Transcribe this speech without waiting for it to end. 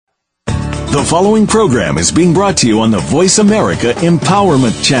The following program is being brought to you on the Voice America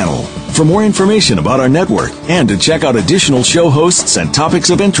Empowerment Channel. For more information about our network and to check out additional show hosts and topics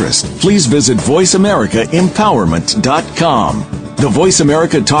of interest, please visit voiceamericaempowerment.com. The Voice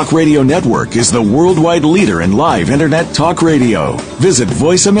America Talk Radio Network is the worldwide leader in live Internet talk radio. Visit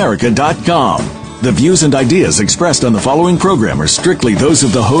voiceamerica.com. The views and ideas expressed on the following program are strictly those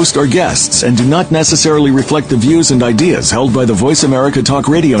of the host or guests and do not necessarily reflect the views and ideas held by the Voice America Talk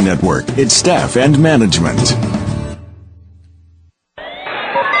Radio Network, its staff, and management.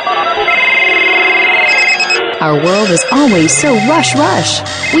 Our world is always so rush.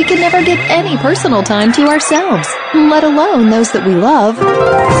 We can never get any personal time to ourselves, let alone those that we love.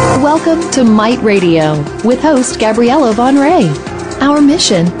 Welcome to Might Radio with host Gabriella Von Ray. Our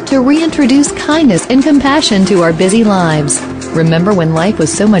mission, to reintroduce kindness and compassion to our busy lives. Remember when life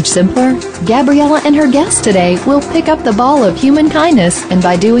was so much simpler? Gabriella and her guest today will pick up the ball of human kindness and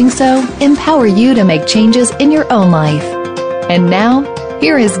by doing so, empower you to make changes in your own life. And now,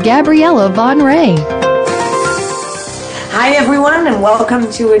 here is Gabriella Von Ray. Hi everyone and welcome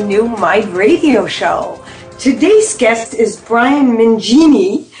to a new Might Radio show. Today's guest is Brian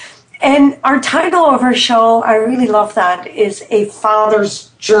Mangini. And our title of our show, I really love that, is A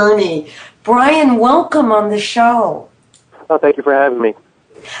Father's Journey. Brian, welcome on the show. Oh, thank you for having me.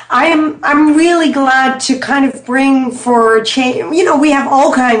 I'm really glad to kind of bring for a change. You know, we have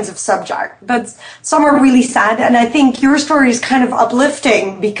all kinds of subjects, but some are really sad. And I think your story is kind of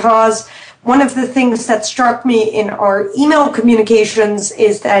uplifting because one of the things that struck me in our email communications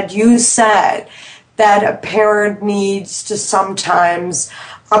is that you said that a parent needs to sometimes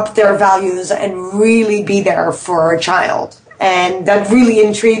up their values and really be there for a child. And that really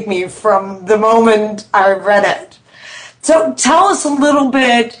intrigued me from the moment I read it. So tell us a little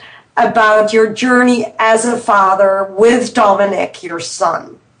bit about your journey as a father with Dominic, your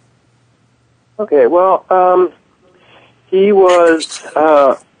son. Okay, well, he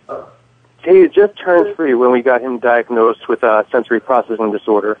had just turned 3 when we got him diagnosed with sensory processing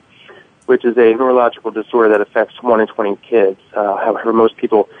disorder, which is a neurological disorder that affects 1 in 20 kids. However, most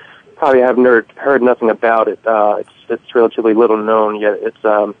people probably have heard nothing about it. It's relatively little known, yet it's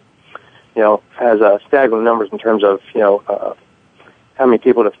has staggering numbers in terms of how many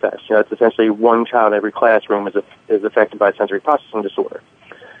people it affects. It's essentially one child in every classroom is affected by sensory processing disorder.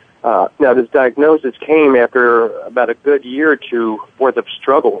 Now, this diagnosis came after about a good year or two worth of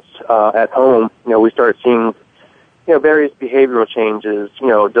struggles at home. We started seeing various behavioral changes,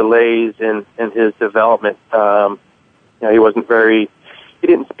 delays in his development. He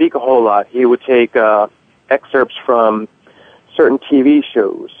didn't speak a whole lot. He would take excerpts from certain TV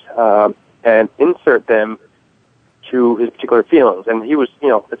shows and insert them to his particular feelings. And he was,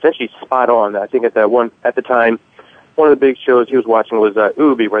 essentially spot on. I think at the time, one of the big shows he was watching was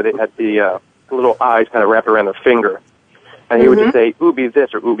Ubi, where they had the little eyes kind of wrapped around their finger. And he would just say, Ubi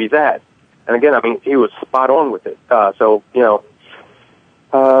this or Ubi that. And again, he was spot on with it. We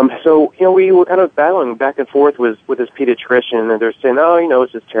were kind of battling back and forth with his pediatrician, and they're saying,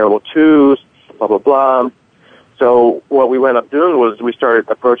 it's just terrible twos, blah, blah, blah. So what we wound up doing was we started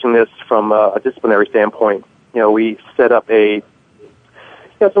approaching this from a disciplinary standpoint. We set up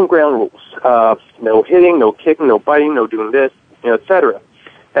some ground rules. No hitting, no kicking, no biting, no doing this, et cetera.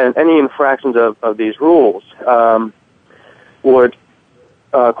 And any infractions of these rules would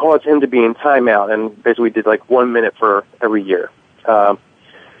cause him to be in timeout, and basically did 1 minute for every year. But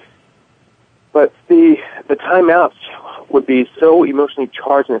the timeouts would be so emotionally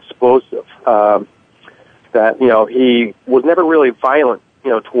charged and explosive that, he was never really violent,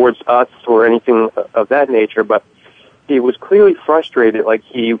 towards us or anything of that nature, but he was clearly frustrated, like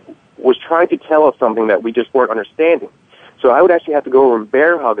he was trying to tell us something that we just weren't understanding. So I would actually have to go over and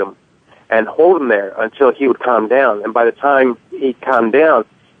bear hug him and hold him there until he would calm down. And by the time he calmed down,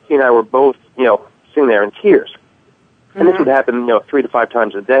 he and I were both, sitting there in tears. And this would happen, 3 to 5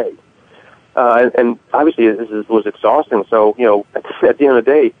 times a day. And obviously this was exhausting. So, at the end of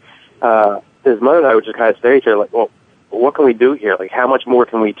the day, his mother and I would just kind of stare at each other like, well, what can we do here? Like, how much more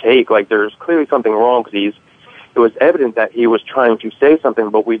can we take? Like, there's clearly something wrong because it was evident that he was trying to say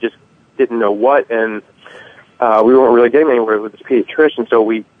something, but we just didn't know what. And we weren't really getting anywhere with this pediatrician. So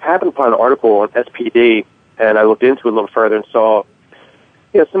we happened upon an article on SPD, and I looked into it a little further and saw,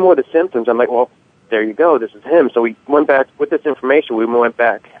 some more of the symptoms. I'm like, well, there you go. This is him. So we went back with this information. We went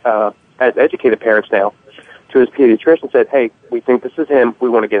back as educated parents now to his pediatrician and said, hey, we think this is him. We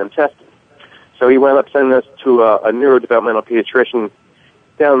want to get him tested. So he wound up sending us to a neurodevelopmental pediatrician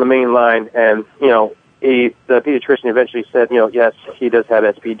down the main line, and, the pediatrician eventually said, yes, he does have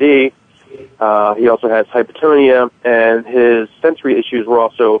SPD. He also has hypotonia, and his sensory issues were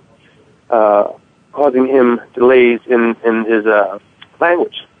also causing him delays in his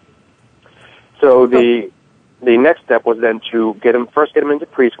language. So the next step was then to get him into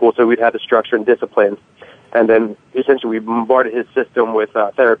preschool, so we'd have the structure and discipline, and then essentially we bombarded his system with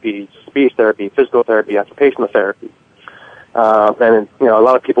therapy, speech therapy, physical therapy, occupational therapy, and a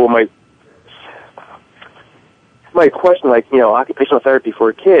lot of people might question, like, occupational therapy for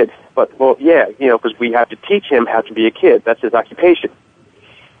a kid, but, well, yeah, because we have to teach him how to be a kid. That's his occupation.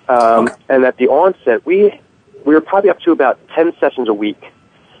 And at the onset, we were probably up to about 10 sessions a week,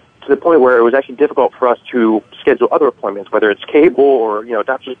 to the point where it was actually difficult for us to schedule other appointments, whether it's cable or,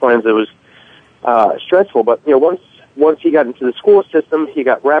 doctor's appointments. It was stressful. But, once he got into the school system, he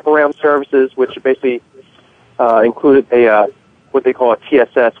got wraparound services, which basically included what they call a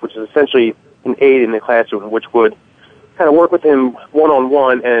TSS, which is essentially an aide in the classroom, which would kind of work with him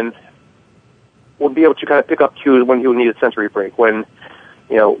one-on-one and would be able to kind of pick up cues when he would need a sensory break, when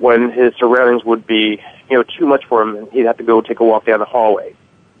his surroundings would be, too much for him and he'd have to go take a walk down the hallway.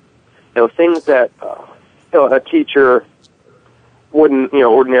 Things that, a teacher wouldn't,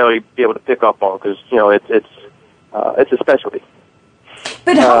 ordinarily be able to pick up on, because, it's a specialty.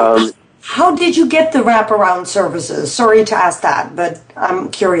 But how did you get the wraparound services? Sorry to ask that, but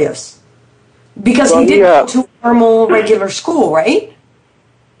I'm curious. Because he didn't go to normal, regular school, right?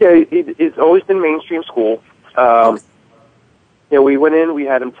 Yeah, it's always been mainstream school. We went in, we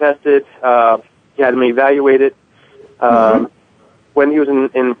had him tested, he had him evaluated. When he was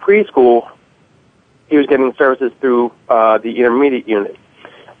in preschool, he was getting services through the intermediate unit.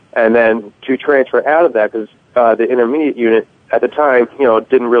 And then to transfer out of that, because the intermediate unit at the time,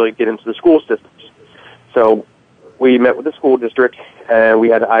 didn't really get into the school systems. So we met with the school district, and we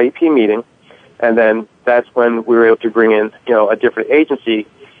had an IEP meeting. And then that's when we were able to bring in, a different agency,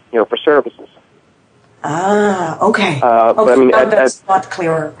 for services. Ah, okay. But I mean, that's a lot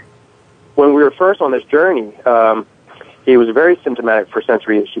clearer. When we were first on this journey, he was very symptomatic for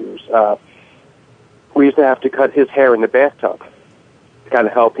sensory issues. We used to have to cut his hair in the bathtub to kind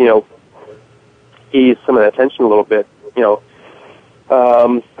of help, ease some of the tension a little bit.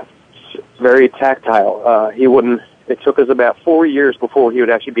 Very tactile. It took us about 4 years before he would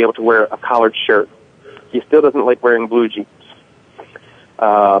actually be able to wear a collared shirt. He still doesn't like wearing blue jeans.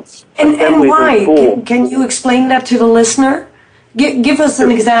 And why? Can you explain that to the listener? Give us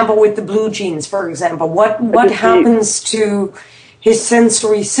an example with the blue jeans, for example. What happens to his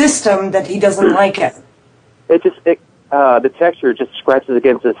sensory system that he doesn't like it? The texture just scratches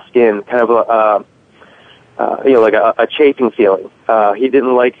against his skin, kind of like a chafing feeling. He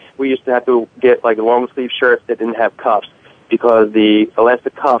didn't like. We used to have to get like long sleeve shirts that didn't have cuffs because the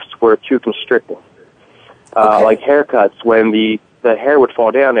elastic cuffs were too constricting. Like haircuts, when the hair would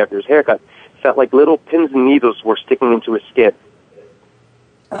fall down after his haircut, felt like little pins and needles were sticking into his skin.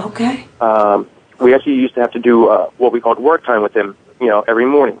 Okay. We actually used to have to do what we called work time with him, every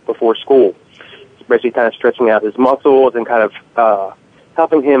morning before school. Basically kind of stretching out his muscles and kind of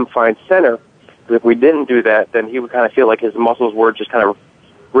helping him find center. Because if we didn't do that, then he would kind of feel like his muscles were just kind of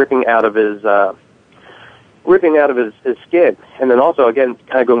ripping out of his skin. And then also, again,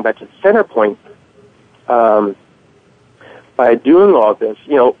 kind of going back to the center point, by doing all this,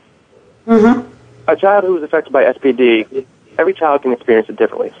 a child who is affected by SPD, every child can experience it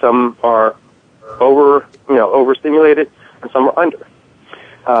differently. Some are overstimulated, and some are under.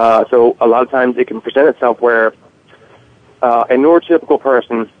 So a lot of times it can present itself where a neurotypical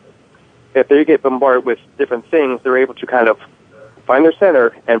person, if they get bombarded with different things, they're able to kind of find their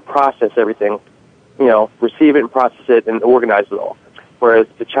center and process everything, receive it and process it and organize it all. Whereas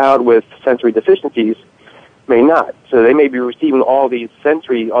the child with sensory deficiencies may not. So they may be receiving all this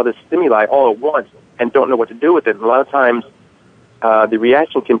stimuli all at once and don't know what to do with it. And a lot of times the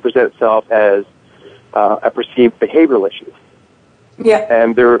reaction can present itself as a perceived behavioral issue. Yeah.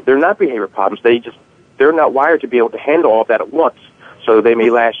 And they're not behavior problems. They're not wired to be able to handle all of that at once. So they may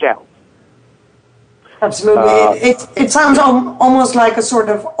lash out. Absolutely. It sounds almost like a sort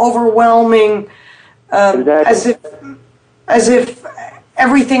of overwhelming, exactly. as if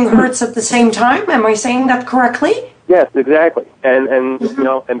everything hurts at the same time. Am I saying that correctly? Yes, exactly. And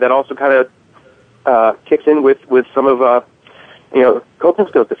and that also kind of kicks in with some of coping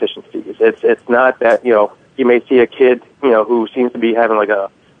skills deficiencies. It's not that you may see a kid who seems to be having like a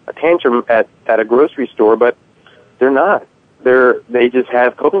tantrum at a grocery store, but they're not. They just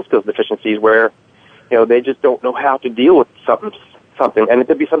have coping skills deficiencies where they just don't know how to deal with something, and it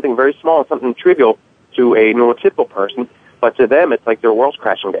could be something very small, something trivial to a neurotypical person, but to them it's like their world's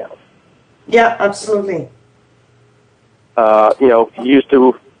crashing down. Yeah, absolutely. Used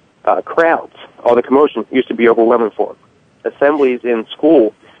to crowds, all the commotion used to be overwhelming for them. Assemblies in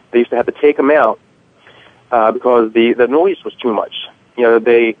school They used to have to take him out because the noise was too much.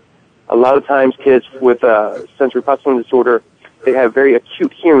 A lot of times kids with sensory processing disorder, they have very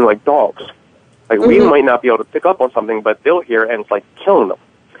acute hearing like dogs. Like we might not be able to pick up on something, but they'll hear and it's like killing them.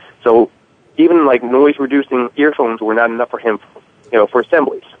 So even like noise reducing earphones were not enough for him, for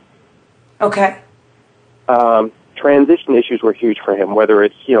assemblies. Okay. Transition issues were huge for him, whether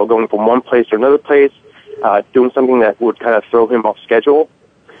it's, going from one place to another place, doing something that would kind of throw him off schedule,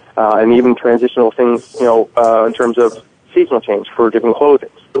 and even transitional things, in terms of seasonal change for different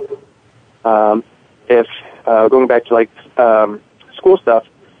clothing. If going back to like school stuff,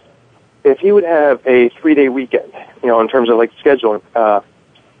 if he would have a 3-day weekend, in terms of like scheduling,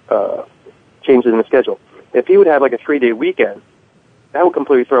 changes in the schedule, if he would have like a 3-day weekend, that would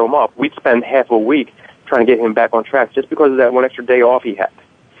completely throw him off. We'd spend half a week trying to get him back on track just because of that one extra day off he had.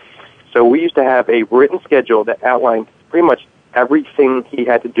 So we used to have a written schedule that outlined pretty much everything he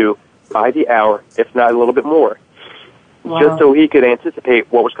had to do by the hour, if not a little bit more, just so he could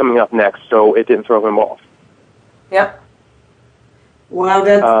anticipate what was coming up next so it didn't throw him off. Yep. Wow,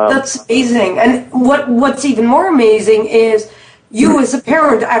 that's amazing. And what's even more amazing is you as a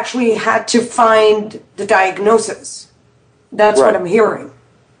parent actually had to find the diagnosis. That's what I'm hearing.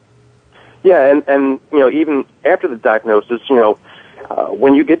 Yeah, and even after the diagnosis,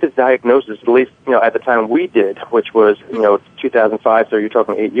 when you get this diagnosis, at least, at the time we did, which was, 2005, so you're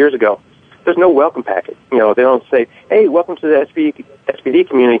talking 8 years ago, there's no welcome packet. They don't say, hey, welcome to the SPD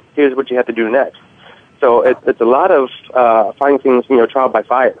community, here's what you have to do next. So it's a lot of finding things, trial by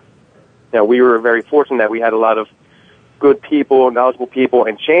fire. We were very fortunate that we had a lot of good people, knowledgeable people,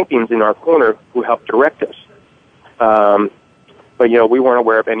 and champions in our corner who helped direct us. But, we weren't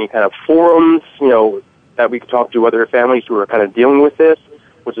aware of any kind of forums, that we could talk to other families who were kind of dealing with this,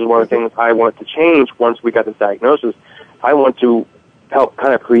 which is one of the things I wanted to change once we got this diagnosis. I want to help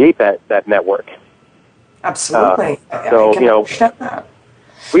kind of create that network. Absolutely. So, understand that.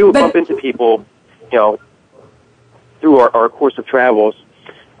 We would bump into people, through our course of travels.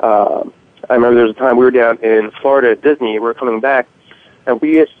 I remember there was a time we were down in Florida at Disney. We were coming back, and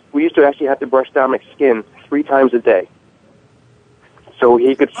we used to actually have to brush Dominic's skin 3 times a day, so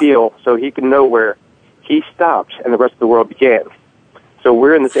he could feel, so he could know where he stopped and the rest of the world began. So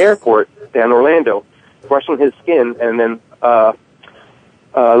we're in this airport down in Orlando, brushing his skin, and then a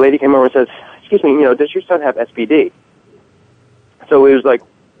lady came over and says, "Excuse me, does your son have SPD?" So it was like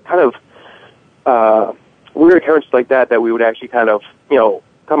kind of weird occurrences like that we would actually kind of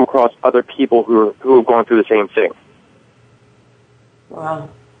come across other people who have gone through the same thing. Wow,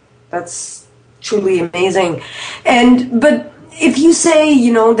 that's truly amazing. But if you say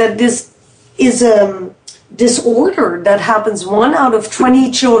that this is a disorder that happens 1 out of 20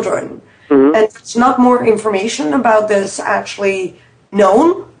 children, and there's not more information about this actually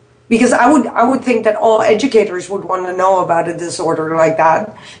known, because I would think that all educators would want to know about a disorder like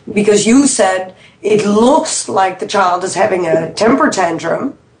that, because you said it looks like the child is having a temper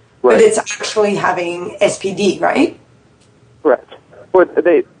tantrum, but it's actually having SPD, right? Correct. Or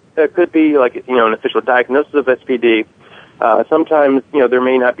it could be like an official diagnosis of SPD. Sometimes there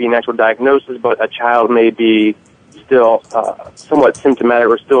may not be an actual diagnosis, but a child may be still somewhat symptomatic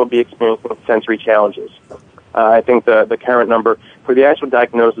or still be experiencing sensory challenges. I think the current number for the actual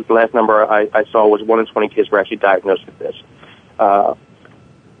diagnosis, the last number I saw was 1 in 20 kids were actually diagnosed with this.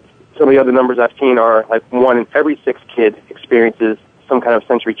 Some of the other numbers I've seen are like 1 in every 6 kids experiences some kind of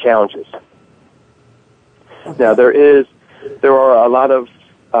sensory challenges. Now there are a lot of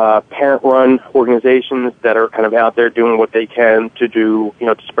parent-run organizations that are kind of out there doing what they can to do,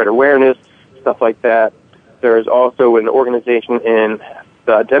 to spread awareness, stuff like that. There's also an organization in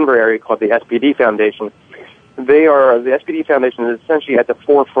the Denver area called the SPD Foundation. The SPD Foundation is essentially at the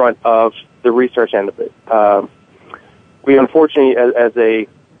forefront of the research end of it. We unfortunately, as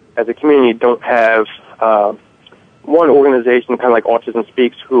a community, don't have one organization, kind of like Autism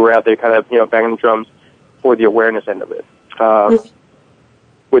Speaks, who are out there kind of, banging the drums for the awareness end of it,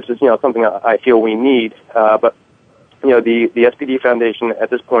 which is, something I feel we need. But, the SPD Foundation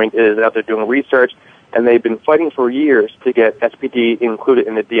at this point is out there doing research, and they've been fighting for years to get SPD included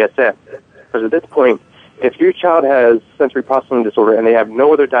in the DSM. Because at this point, if your child has sensory processing disorder and they have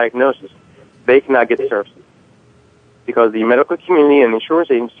no other diagnosis, they cannot get services. Because the medical community and insurance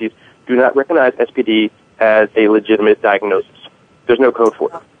agencies do not recognize SPD as a legitimate diagnosis. There's no code for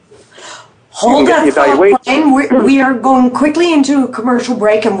it. Hold that thought, Brian. We are going quickly into a commercial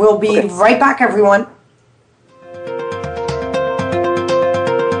break, and we'll be right back, everyone.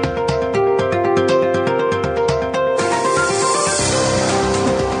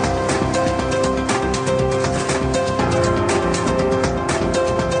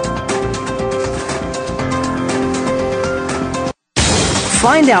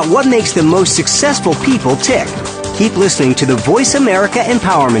 Find out what makes the most successful people tick. Keep listening to the Voice America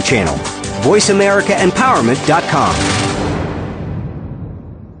Empowerment Channel. VoiceAmericaEmpowerment.com.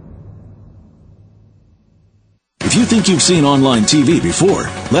 If you think you've seen online TV before,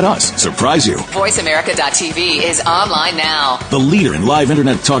 let us surprise you. VoiceAmerica.tv is online now. The leader in live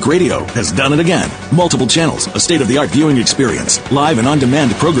Internet talk radio has done it again. Multiple channels, a state-of-the-art viewing experience, live and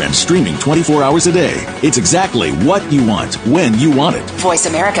on-demand programs streaming 24 hours a day. It's exactly what you want, when you want it.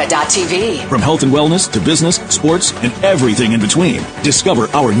 VoiceAmerica.tv. From health and wellness to business, sports, and everything in between. Discover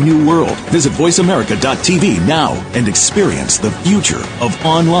our new world. Visit VoiceAmerica.tv now and experience the future of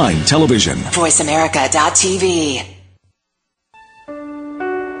online television. VoiceAmerica.tv.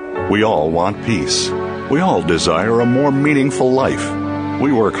 We all want peace. We all desire a more meaningful life.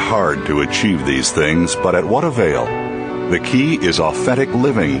 We work hard to achieve these things, but at what avail? The key is authentic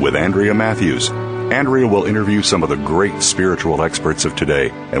living with Andrea Matthews. Andrea will interview some of the great spiritual experts of today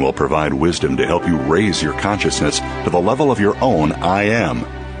and will provide wisdom to help you raise your consciousness to the level of your own I am.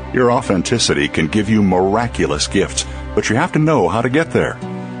 Your authenticity can give you miraculous gifts, but you have to know how to get there.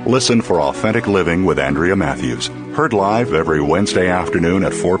 Listen for Authentic Living with Andrea Matthews. Heard live every Wednesday afternoon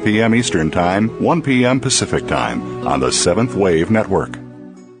at 4 p.m. Eastern Time, 1 p.m. Pacific Time on the Seventh Wave Network.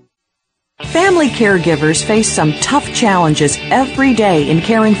 Family caregivers face some tough challenges every day in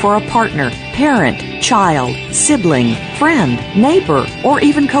caring for a partner, parent, child, sibling, friend, neighbor, or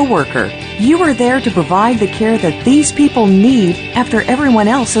even coworker. You are there to provide the care that these people need after everyone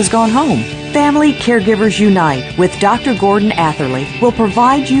else has gone home. Family Caregivers Unite with Dr. Gordon Atherley will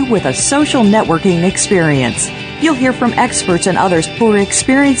provide you with a social networking experience. You'll hear from experts and others who are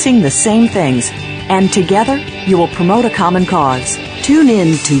experiencing the same things, and together you will promote a common cause. Tune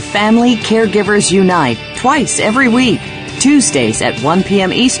in to Family Caregivers Unite twice every week, Tuesdays at 1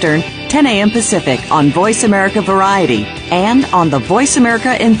 p.m. Eastern, 10 a.m. Pacific on Voice America Variety, and on the Voice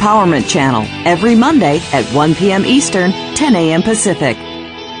America Empowerment Channel every Monday at 1 p.m. Eastern, 10 a.m. Pacific.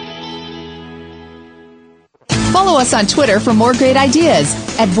 Follow us on Twitter for more great ideas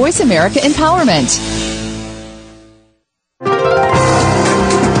at Voice America Empowerment.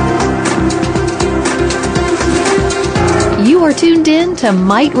 You are tuned in to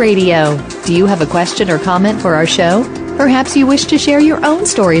Might Radio. Do you have a question or comment for our show? Perhaps you wish to share your own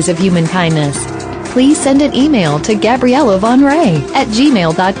stories of human kindness. Please send an email to Gabriella Von Ray at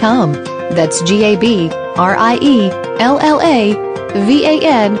gmail.com. That's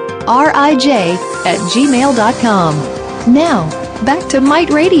GabriellavaNRij@gmail.com. Now, back to Might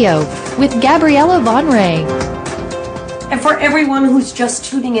Radio with Gabriella Von Ray. And for everyone who's just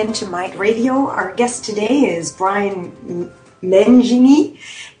tuning in to Might Radio, our guest today is Brian Mengini,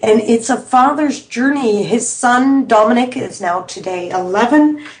 and it's a father's journey. His son, Dominic, is now today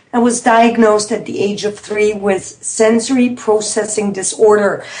 11 and was diagnosed at the age of 3 with sensory processing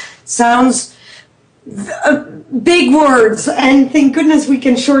disorder. Sounds big words, and thank goodness we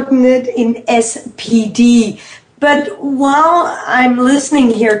can shorten it in SPD. But while I'm listening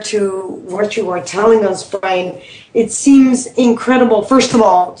here to what you are telling us, Brian, it seems incredible, first of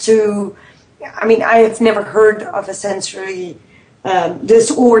all, I have never heard of a sensory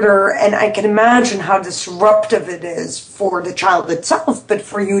disorder, and I can imagine how disruptive it is for the child itself, but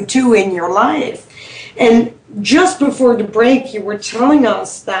for you too in your life. And just before the break, you were telling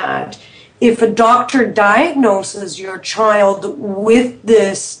us that if a doctor diagnoses your child with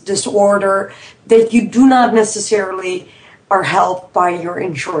this disorder, that you do not necessarily are helped by your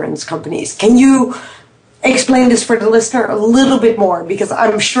insurance companies. Can you explain this for the listener a little bit more? Because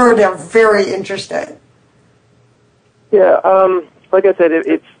I'm sure they're very interested. Yeah, like I said,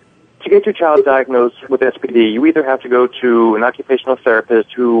 it's to get your child diagnosed with SPD, you either have to go to an occupational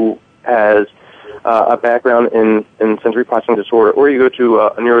therapist who has a background in sensory processing disorder, or you go to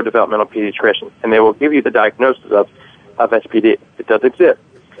a neurodevelopmental pediatrician, and they will give you the diagnosis of SPD. It does exist.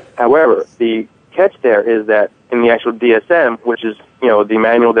 However, the catch there is that in the actual DSM, which is, the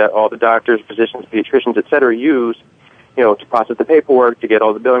manual that all the doctors, physicians, pediatricians, et cetera, use, to process the paperwork, to get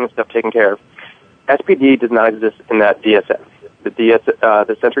all the billing and stuff taken care of, SPD does not exist in that DSM. The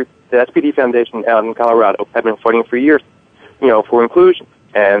SPD Foundation out in Colorado have been fighting for years, for inclusion,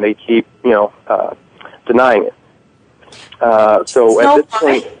 and they keep, denying it. So at this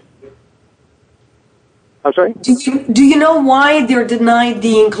point, I'm sorry? Do you know why they're denied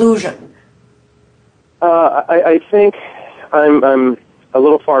the inclusion? I think I'm a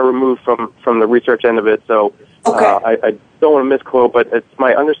little far removed from the research end of it, so okay. I don't want to misquote, but it's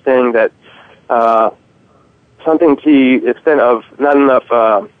my understanding that something to the extent of not enough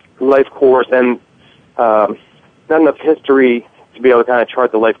life course and not enough history to be able to kind of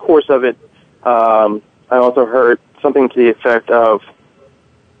chart the life course of it. I also heard something to the effect of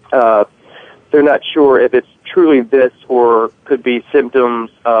they're not sure if it's truly this or could be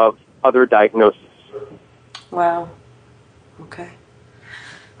symptoms of other diagnoses. Wow. Okay.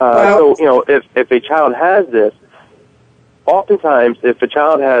 So, if a child has this, oftentimes if a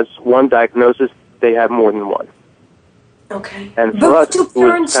child has one diagnosis, they have more than one. Okay. And for us, it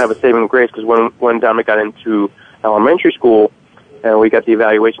was kind of a saving grace because when Dominic got into elementary school and we got the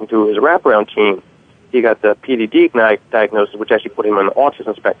evaluation through his wraparound team, he got the PDD diagnosis, which actually put him on the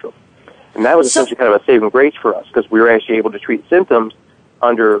autism spectrum. And that was essentially kind of a saving grace for us because we were actually able to treat symptoms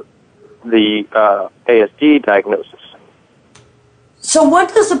under the ASD diagnosis. So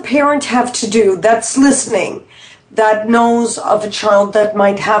what does a parent have to do that's listening, that knows of a child that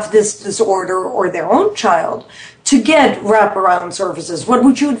might have this disorder or their own child, to get wraparound services? What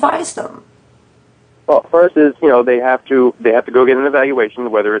would you advise them? Well, first is, they have to go get an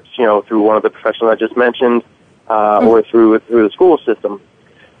evaluation, whether it's, through one of the professionals I just mentioned, or through the school system.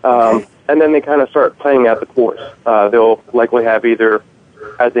 Okay. And then they kind of start planning out the course. They'll likely have either,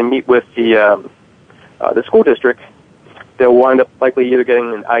 as they meet with the school district, they'll wind up likely either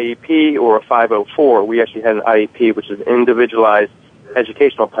getting an IEP or a 504. We actually had an IEP, which is an individualized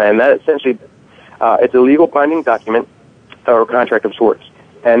educational plan. That essentially, it's a legal binding document or contract of sorts,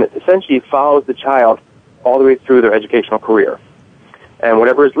 and it essentially follows the child all the way through their educational career. And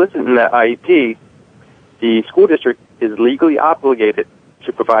whatever is listed in that IEP, the school district is legally obligated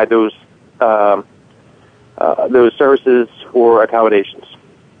to provide those services or accommodations.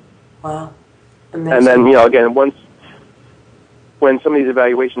 Wow. Amazing. And then, again, when some of these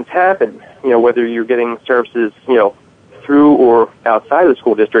evaluations happen, whether you're getting services, through or outside of the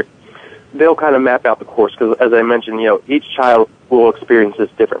school district, they'll kind of map out the course because, as I mentioned, each child will experience this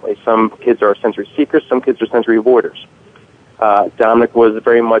differently. Some kids are sensory seekers, some kids are sensory avoiders. Dominic was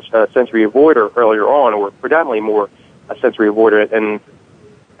very much a sensory avoider earlier on, or predominantly more a sensory avoider, and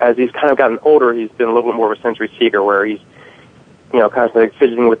as he's kind of gotten older, he's been a little bit more of a sensory seeker, where he's, constantly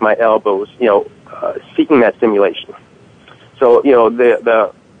fidgeting with my elbows, seeking that stimulation. So,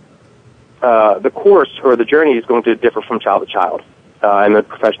 the course or the journey is going to differ from child to child, and the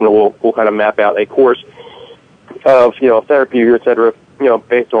professional will kind of map out a course of, therapy, et cetera,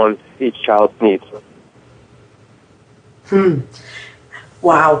 based on each child's needs.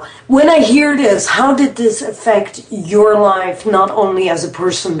 Wow. When I hear this, how did this affect your life, not only as a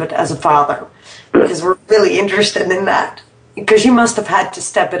person, but as a father? Because we're really interested in that. Because you must have had to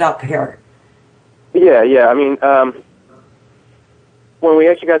step it up here. Yeah. I mean, when we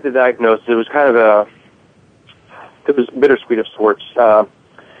actually got the diagnosis, it was kind of it was bittersweet of sorts. On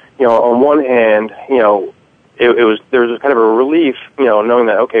one hand, there was kind of a relief, knowing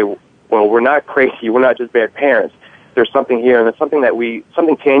that, okay, well, we're not crazy, we're not just bad parents. There's something here, and there's something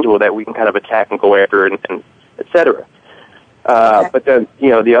tangible that we can kind of attack and go after, and et cetera. Okay. But then,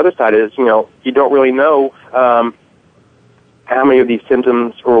 the other side is, you don't really know how many of these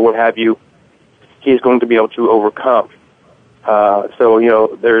symptoms or what have you he's going to be able to overcome.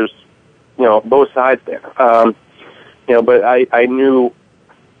 So, there's, both sides there. But I knew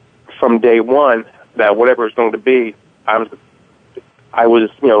from day one that whatever it's going to be, I was,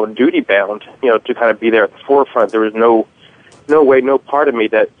 duty bound, to kind of be there at the forefront. There was no way, no part of me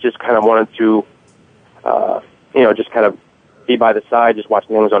that just kind of wanted to, just kind of be by the side, just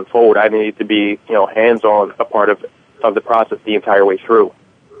watching things unfold. I needed to be, hands-on, a part of the process the entire way through.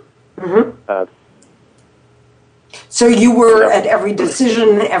 Mm-hmm. So you were at every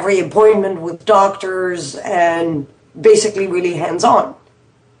decision, every appointment with doctors, and basically really hands-on.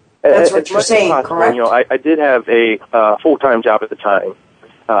 That's what you're saying, correct? I did have a full-time job at the time,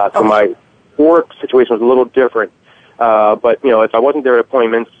 so my work situation was a little different. But, if I wasn't there at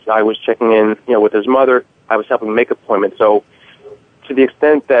appointments, I was checking in, with his mother. I was helping make appointments. So to the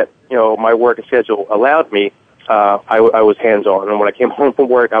extent that, my work schedule allowed me, I was hands-on. And when I came home from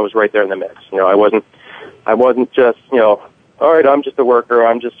work, I was right there in the mix. I wasn't just, all right, I'm just a worker.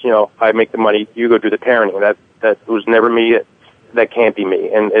 I'm just, I make the money. You go do the parenting. That was never me. That can't be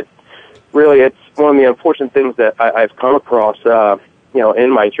me. And it's one of the unfortunate things that I've come across,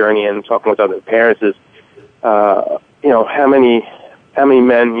 in my journey and talking with other parents is, how many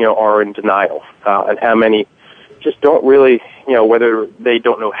men, are in denial, and how many just don't really, whether they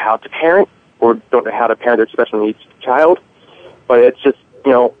don't know how to parent or don't know how to parent their special needs child, but it's just,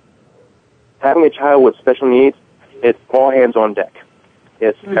 having a child with special needs, it's all hands on deck.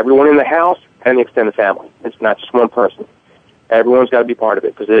 It's everyone in the house and the extended family. It's not just one person. Everyone's got to be part of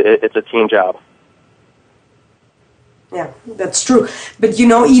it because it's a team job. Yeah, that's true. But,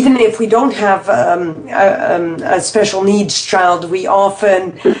 even if we don't have a special needs child, we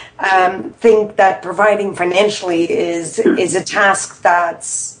often think that providing financially is a task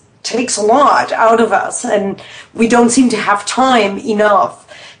that's takes a lot out of us, and we don't seem to have time enough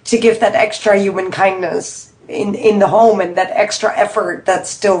to give that extra human kindness in the home and that extra effort that's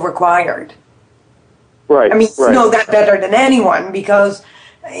still required. Right. I mean, right. you know that better than anyone, because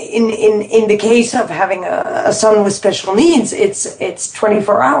in the case of having a son with special needs, it's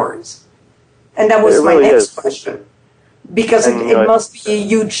 24 hours. And that was It my really next is. question. Because And, it must be a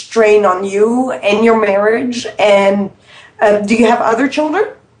huge strain on you and your marriage. And do you have other children?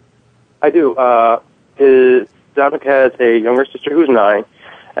 I do. Dominic has a younger sister who's 9,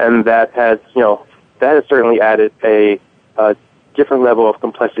 and that has certainly added a different level of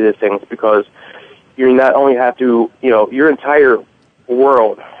complexity to things, because you not only have to, your entire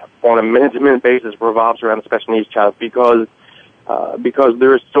world on a minute-to-minute basis revolves around a special needs child, because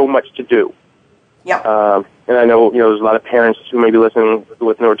there is so much to do. Yeah. And I know, there's a lot of parents who may be listening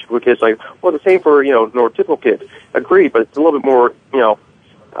with neurotypical kids, like, well, the same for, neurotypical kids. Agreed, but it's a little bit more,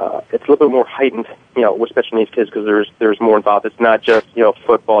 it's a little bit more heightened, with special needs kids, because there's more involved. It's not just,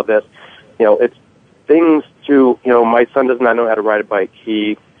 football, this, it's things to, my son does not know how to ride a bike.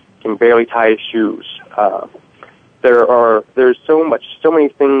 He can barely tie his shoes. There's so many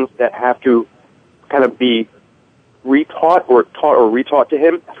things that have to kind of be retaught or taught or retaught to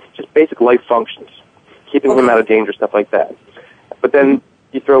him, just basic life functions, keeping him out of danger, stuff like that. But then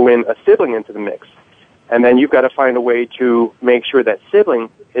you throw in a sibling into the mix, and then you've got to find a way to make sure that sibling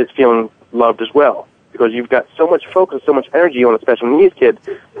is feeling loved as well, because you've got so much focus, so much energy on a special needs kid.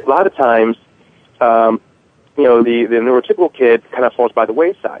 A lot of times, the neurotypical kid kind of falls by the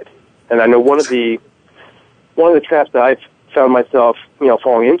wayside. And I know one of the traps that I've found myself,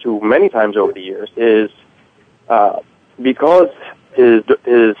 falling into many times over the years is because his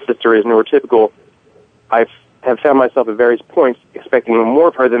sister is neurotypical, I have found myself at various points expecting more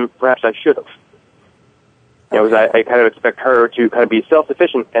of her than perhaps I should have. Because I kind of expect her to kind of be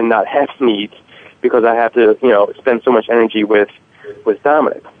self-sufficient and not have needs, because I have to, spend so much energy with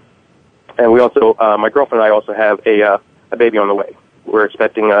Dominic. And we also, my girlfriend and I also have a baby on the way. We're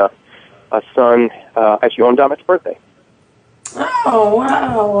expecting a son, actually on Dominic's birthday. Oh,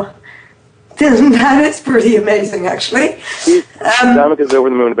 wow. That is pretty amazing, actually. Dominic is over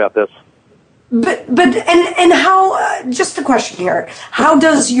the moon about this. But how, just a question here, how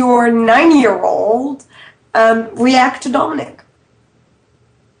does your 9-year-old react to Dominic?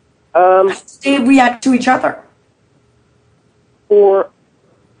 How do they react to each other? For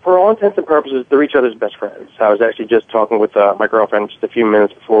all intents and purposes, they're each other's best friends. I was actually just talking with my girlfriend just a few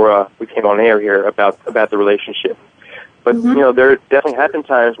minutes before we came on air here about the relationship. But, there definitely have been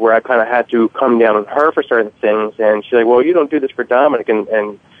times where I kind of had to come down on her for certain things, and she's like, well, you don't do this for Dominic,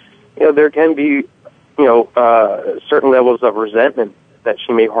 and there can be, certain levels of resentment that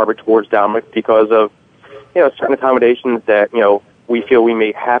she may harbor towards Dominic because of, certain accommodations that, we feel we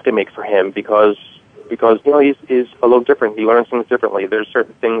may have to make for him because he's a little different. He learns things differently. There's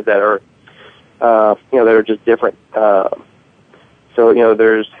certain things that are, that are just different. So,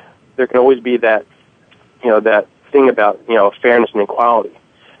 there can always be that, that thing about, fairness and equality.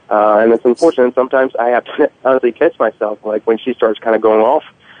 And it's unfortunate. Sometimes I have to honestly catch myself, like when she starts kind of going off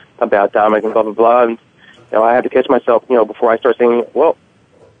about Dominic and blah, blah, blah. And, I have to catch myself, before I start saying, well,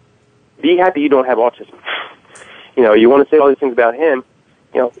 be happy you don't have autism. You want to say all these things about him,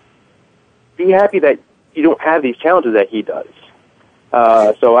 be happy that you don't have these challenges that he does.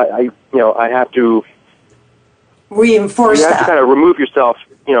 So I have to reinforce that. You have to kind of remove yourself,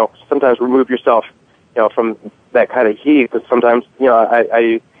 sometimes remove yourself, from that kind of heat, because sometimes,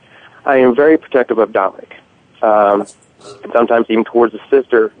 I am very protective of Dominic. Sometimes even towards his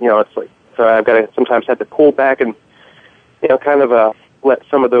sister, it's like, so I've got to sometimes have to pull back and, kind of let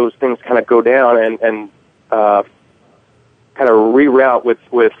some of those things kind of go down and kind of reroute with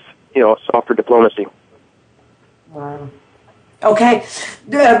softer diplomacy. Wow. Okay.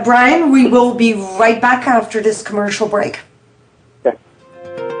 Brian, we will be right back after this commercial break. Okay.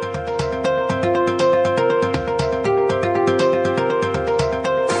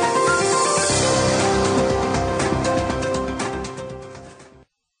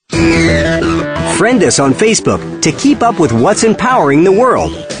 Friend us on Facebook to keep up with what's empowering the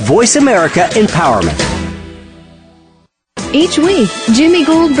world. Voice America Empowerment. Each week, Jimmy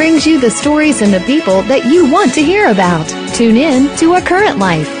Gould brings you the stories and the people that you want to hear about. Tune in to A Current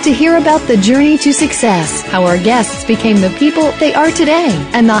Life to hear about the journey to success, how our guests became the people they are today,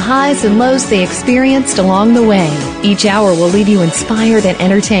 and the highs and lows they experienced along the way. Each hour will leave you inspired and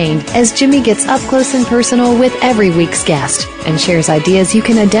entertained as Jimmy gets up close and personal with every week's guest and shares ideas you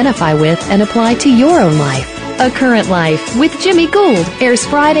can identify with and apply to your own life. A Current Life with Jimmy Gould airs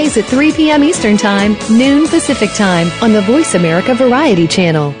Fridays at 3 p.m. Eastern Time, noon Pacific Time on the Voice America Variety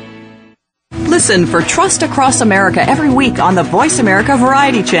Channel. Listen for Trust Across America every week on the Voice America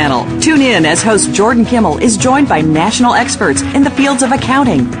Variety Channel. Tune in as host Jordan Kimmel is joined by national experts in the fields of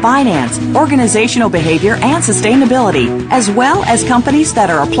accounting, finance, organizational behavior, and sustainability, as well as companies that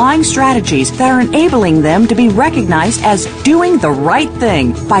are applying strategies that are enabling them to be recognized as doing the right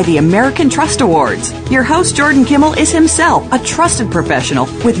thing by the American Trust Awards. Your host, Jordan Kimmel, is himself a trusted professional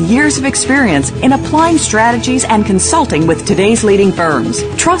with years of experience in applying strategies and consulting with today's leading firms.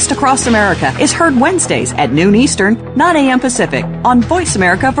 Trust Across America is heard Wednesdays at noon Eastern, 9 a.m. Pacific on Voice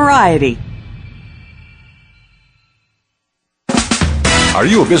America Variety. Are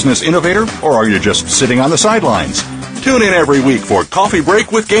you a business innovator, or are you just sitting on the sidelines? Tune in every week for Coffee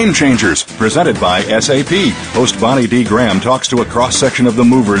Break with Game Changers, presented by SAP. Host Bonnie D. Graham talks to a cross-section of the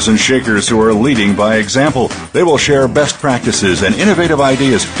movers and shakers who are leading by example. They will share best practices and innovative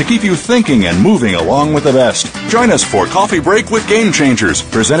ideas to keep you thinking and moving along with the best. Join us for Coffee Break with Game Changers,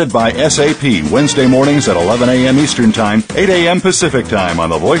 presented by SAP, Wednesday mornings at 11 a.m. Eastern Time, 8 a.m. Pacific Time on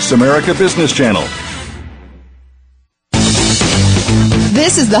the Voice America Business Channel.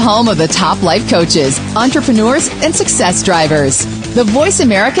 This is the home of the top life coaches, entrepreneurs, and success drivers. The Voice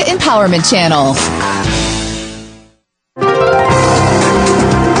America Empowerment Channel.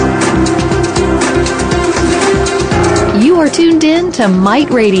 You are tuned in to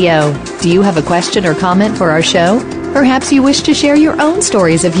Might Radio. Do you have a question or comment for our show? Perhaps you wish to share your own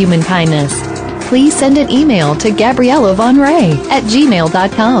stories of human kindness. Please send an email to Gabriella Von Ray at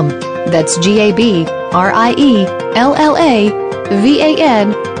gmail.com. That's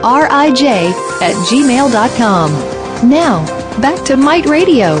GabrielleVanRij@gmail.com. Now, back to Might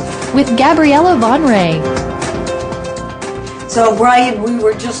Radio with Gabriella Von Ray. So, Brian, we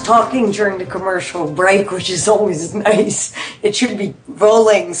were just talking during the commercial break, which is always nice. It should be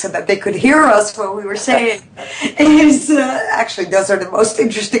rolling so that they could hear us what we were saying. Actually, those are the most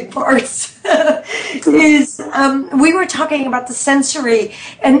interesting parts. We were talking about the sensory,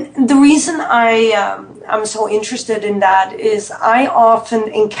 and the reason I'm so interested in that is I often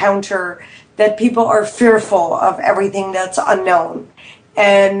encounter that people are fearful of everything that's unknown.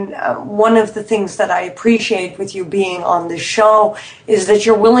 And one of the things that I appreciate with you being on the show is that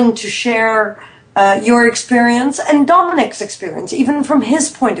you're willing to share your experience and Dominic's experience, even from his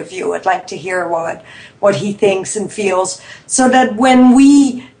point of view. I'd like to hear what he thinks and feels, so that when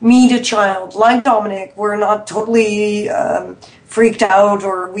we meet a child like Dominic, we're not totally freaked out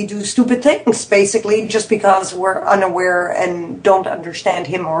or we do stupid things, basically, just because we're unaware and don't understand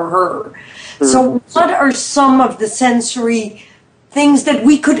him or her. Mm-hmm. So what are some of the sensory things that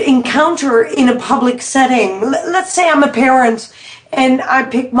we could encounter in a public setting? Let's say I'm a parent and I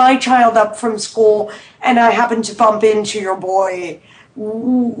pick my child up from school and I happen to bump into your boy.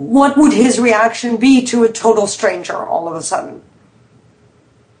 What would his reaction be to a total stranger all of a sudden?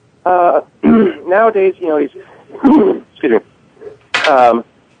 Nowadays, he's excuse me.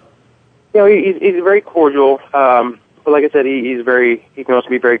 He's very cordial, but like I said, he can also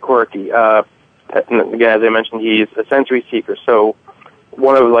be very quirky. Again, as I mentioned, he's a sensory seeker. So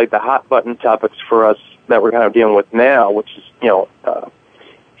one of the hot button topics for us that we're kind of dealing with now, which is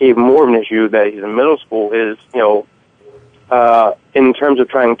even more of an issue that he's in middle school, is in terms of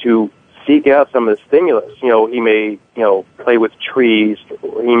trying to seek out some of the stimulus. He may play with trees.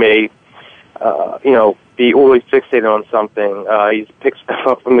 He may be overly fixated on something. He picks stuff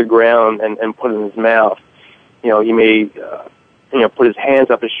up from the ground and put it in his mouth. He may put his hands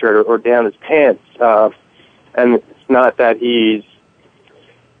up his shirt or down his pants. And it's not that he's,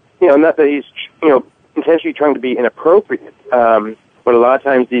 intentionally trying to be inappropriate. But a lot of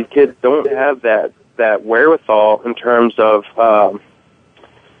times these kids don't have that wherewithal in terms of,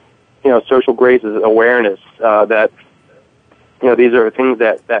 social graces, awareness, that, these are things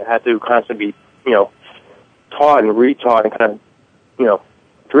that have to constantly be, taught and retaught and kind of,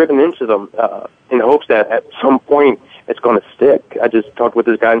 driven into them, in hopes that at some point it's going to stick. I just talked with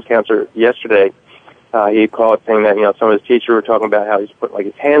his guidance counselor yesterday. He called saying that, some of his teachers were talking about how he's put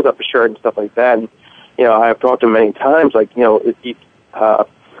his hands up his shirt and stuff like that. And, I've talked to him many times, you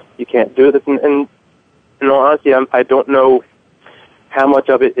can't do this. And in all honesty, I don't know how much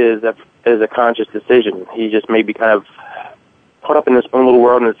of it is a conscious decision. He just may be kind of caught up in his own little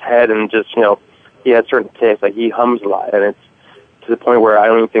world in his head and just, he has certain tastes, he hums a lot. And it's to the point where I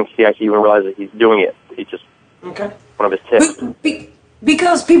don't even think he actually even realizes he's doing it. He just, one of his tics.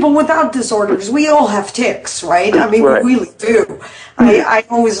 Because people without disorders, we all have tics, right? I mean, right. We really do. I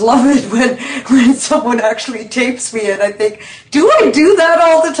always love it when someone actually tapes me and I think, do I do that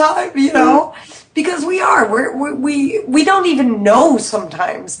all the time, Because we don't even know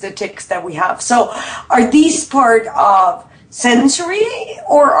sometimes the tics that we have. So are these part of sensory,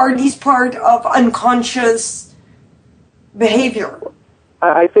 or are these part of unconscious behavior?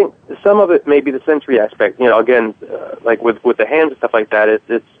 I think some of it may be the sensory aspect. Again, like with the hands and stuff like that,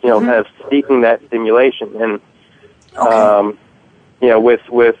 it's kind of seeking that stimulation. And,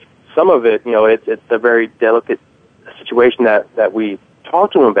 with some of it, it's a very delicate situation that we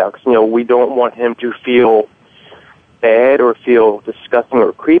talk to him about, because, we don't want him to feel bad or feel disgusting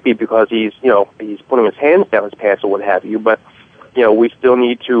or creepy because he's putting his hands down his pants or what have you. But, I still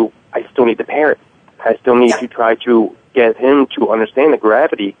need the parent. I still need to try to get him to understand the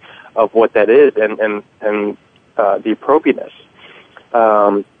gravity of what that is and the appropriateness.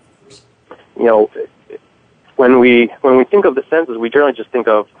 When we think of the senses, we generally just think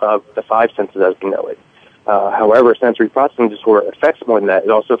of the five senses as we know it. However, sensory processing disorder affects more than that.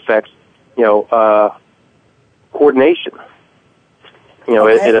 It also affects, coordination.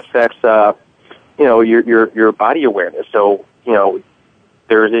 It affects, your body awareness. So,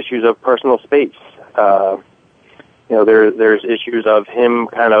 there's issues of personal space. There's issues of him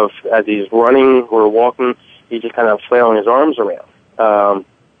kind of, as he's running or walking, he's just kind of flailing his arms around.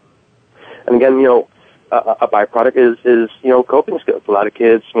 And again, a byproduct is coping skills. A lot of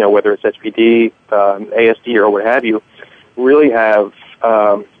kids, whether it's SPD, ASD, or what have you, really have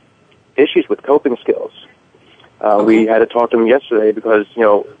issues with coping skills. We had to talk to him yesterday because,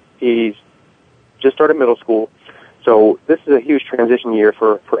 he's just started middle school, so this is a huge transition year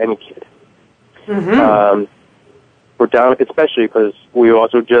for any kid. For Dominic especially, because we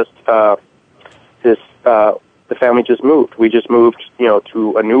also just, the family just moved. We just moved,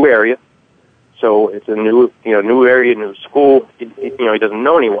 to a new area. So it's a new area, new school. He doesn't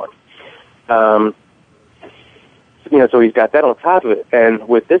know anyone. So he's got that on top of it. And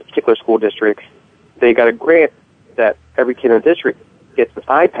with this particular school district, they got a grant that every kid in the district gets an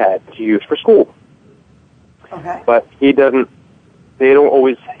iPad to use for school. Okay. But he doesn't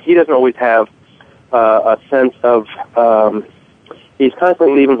always have a sense of, he's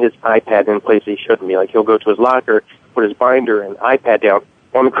constantly leaving his iPad in places he shouldn't be. Like, he'll go to his locker, put his binder and iPad down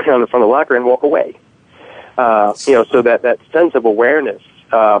on the ground in front of the locker and walk away. So that sense of awareness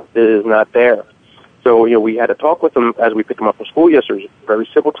is not there. So, we had to talk with him as we picked him up from school yesterday. Very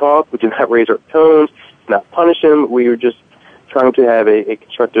simple talk. We did not raise our tones, not punish him. We were just trying to have a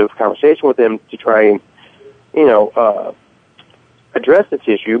constructive conversation with him to try and, address this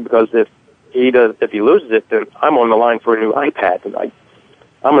issue, because if he loses it, then I'm on the line for a new iPad, and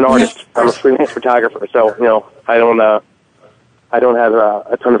I'm an artist. I'm a freelance photographer, so I don't have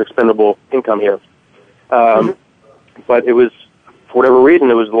a ton of expendable income here. But it was, for whatever reason,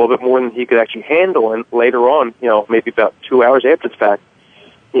 it was a little bit more than he could actually handle, and later on, maybe about 2 hours after the fact,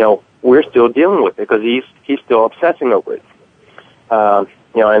 we're still dealing with it because he's still obsessing over it.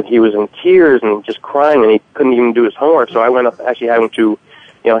 And he was in tears and just crying, and he couldn't even do his homework. So I went up, actually having to,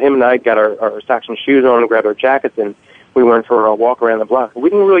 him and I got our socks and shoes on and grabbed our jackets, and we went for a walk around the block. We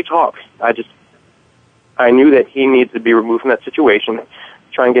didn't really talk. I knew that he needs to be removed from that situation,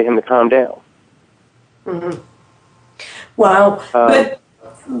 try and get him to calm down. Mm-hmm. Wow.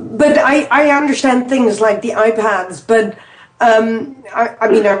 But I understand things like the iPads, but I mean,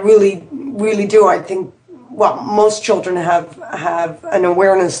 I really, really do. I think, most children have an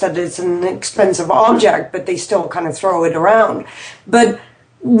awareness that it's an expensive object, but they still kind of throw it around. But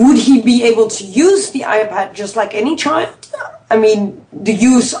would he be able to use the iPad just like any child? I mean, the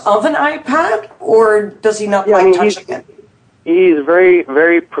use of an iPad, or does he not like touching it? He's very,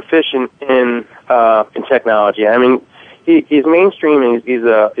 very proficient in technology. I mean, he's mainstream, and he's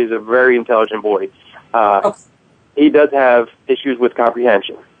a very intelligent boy. He does have issues with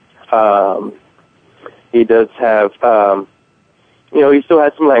comprehension. He does have, he still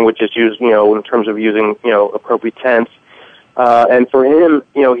has some language issues, in terms of using, appropriate tense. And for him,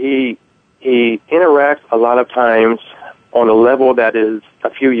 he interacts a lot of times on a level that is a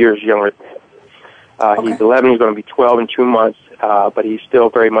few years younger than him. He's 11, he's going to be 12 in 2 months, but he's still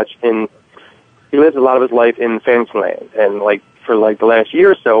very much he lives a lot of his life in Fantasyland. And for the last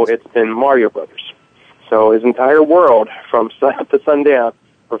year or so, it's been Mario Brothers. So his entire world, from sun up to sundown,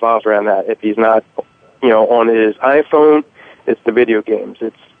 revolves around that. If he's not, on his iPhone, it's the video games.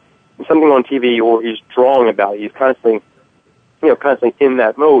 It's something on TV, or he's drawing about it. He's constantly in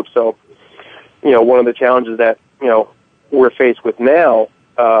that mode. So, one of the challenges that, we're faced with now,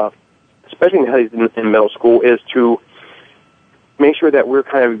 especially now he's in middle school, is to make sure that we're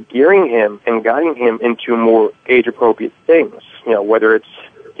kind of gearing him and guiding him into more age-appropriate things. Whether it's,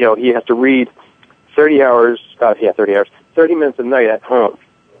 he has to read 30 minutes a night at home.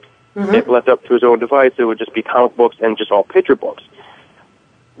 Mm-hmm. If left up to his own device, it would just be comic books and just all picture books.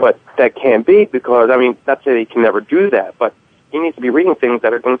 But that can't be, because, not to say he can never do that, but he needs to be reading things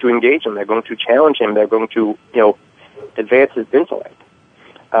that are going to engage him, they're going to challenge him, they're going to, advance his intellect.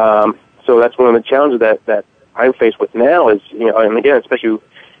 So that's one of the challenges that I'm faced with now is, and again, especially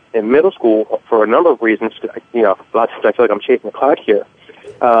in middle school, for a number of reasons, a lot of times I feel like I'm chasing the clock here.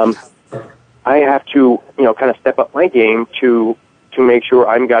 I have to, kind of step up my game to make sure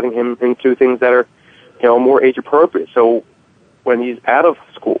I'm guiding him into things that are, more age appropriate. So when he's out of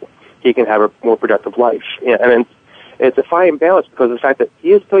school, he can have a more productive life. And it's a fine balance because of the fact that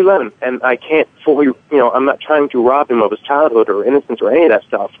he is still 11, and I can't fully, I'm not trying to rob him of his childhood or innocence or any of that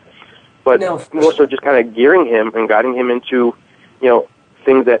stuff, but more so just kind of gearing him and guiding him into,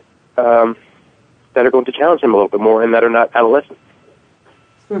 things that that are going to challenge him a little bit more and that are not adolescent.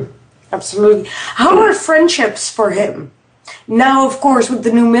 Absolutely. How are friendships for him? Now, of course, with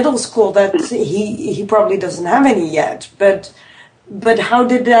the new middle school, that he probably doesn't have any yet, but how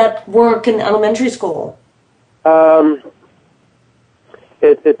did that work in elementary school?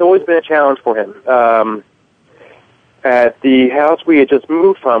 It's always been a challenge for him. At the house we had just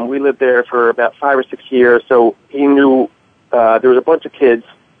moved from, we lived there for about 5 or 6 years, so he knew there was a bunch of kids,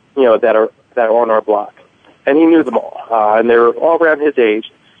 that are on our block, and he knew them all, and they were all around his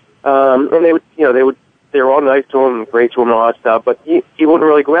age, and they were all nice to him and great to him and all that stuff, but he wouldn't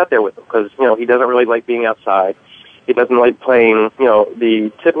really go out there with them because, he doesn't really like being outside. He doesn't like playing,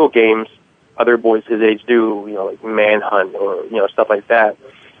 the typical games other boys his age do, like manhunt or, stuff like that.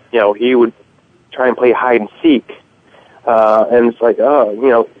 He would try and play hide and seek, and it's like,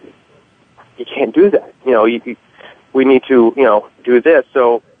 you can't do that. We need to, do this.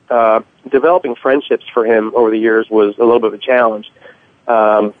 So, developing friendships for him over the years was a little bit of a challenge.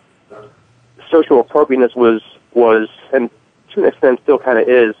 Social appropriateness was, and to an extent still kind of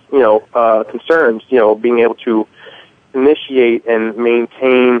is, concerns, being able to initiate and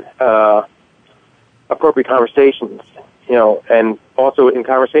maintain, appropriate conversations, and also in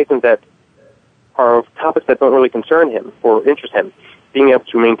conversations that are topics that don't really concern him or interest him, being able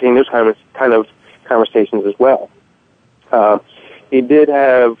to maintain those kind of conversations as well. He did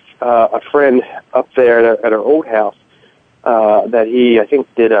have a friend up there at our old house that he, I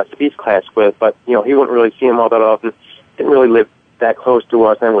think, did a speech class with, but, he wouldn't really see him all that often, didn't really live that close to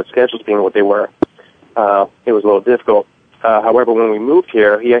us, and with schedules being what they were, it was a little difficult. However, when we moved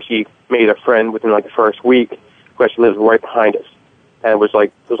here, he actually made a friend within like the first week who actually lives right behind us. And it was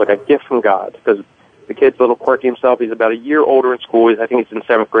like a gift from God because the kid's a little quirky himself. He's about a year older in school. I think he's in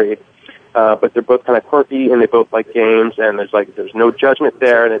 7th grade. But they're both kind of quirky and they both like games and there's no judgment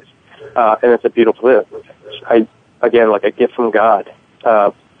there and it's a beautiful live. Again, like a gift from God.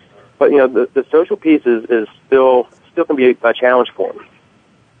 But the social piece is still can be a challenge for him.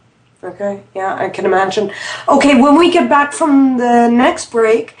 Okay, yeah, I can imagine. Okay, when we get back from the next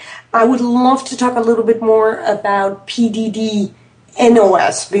break, I would love to talk a little bit more about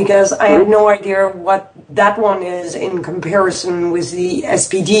PDD-NOS because I have no idea what that one is in comparison with the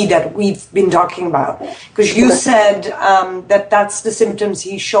SPD that we've been talking about. Because you said that's the symptoms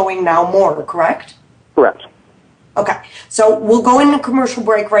he's showing now more, correct? Correct. Okay, so we'll go in a commercial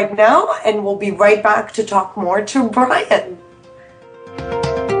break right now, and we'll be right back to talk more to Brian.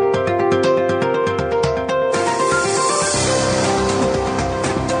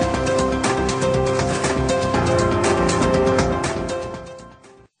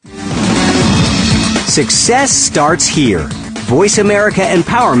 Success starts here.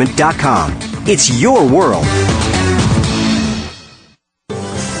 VoiceAmericaEmpowerment.com. It's your world.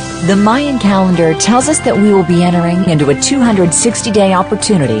 The Mayan calendar tells us that we will be entering into a 260-day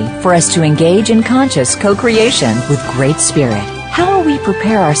opportunity for us to engage in conscious co-creation with Great Spirit. How will we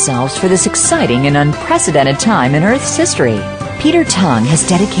prepare ourselves for this exciting and unprecedented time in Earth's history? Peter Tung has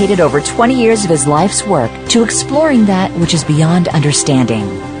dedicated over 20 years of his life's work to exploring that which is beyond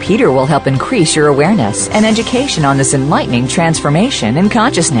understanding. Peter will help increase your awareness and education on this enlightening transformation in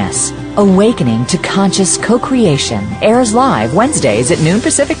consciousness. Awakening to Conscious Co-Creation airs live Wednesdays at noon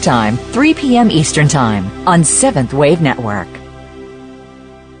Pacific Time, 3 p.m. Eastern Time on 7th Wave Network.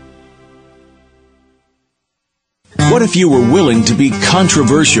 What if you were willing to be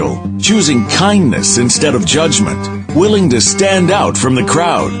controversial, choosing kindness instead of judgment, willing to stand out from the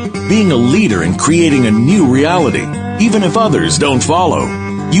crowd, being a leader and creating a new reality, even if others don't follow?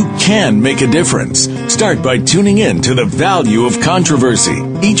 You can make a difference. Start by tuning in to The Value of Controversy.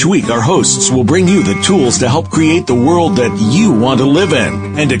 Each week, our hosts will bring you the tools to help create the world that you want to live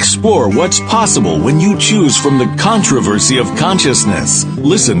in and explore what's possible when you choose from the controversy of consciousness.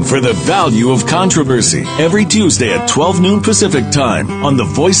 Listen for The Value of Controversy every Tuesday at 12 noon Pacific Time on the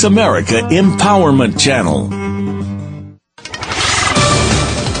Voice America Empowerment Channel.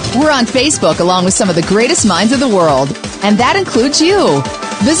 We're on Facebook along with some of the greatest minds of the world. And that includes you.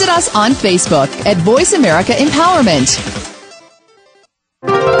 Visit us on Facebook at Voice America Empowerment.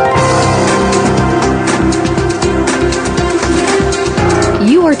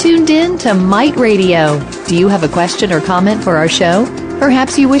 You are tuned in to Might Radio. Do you have a question or comment for our show?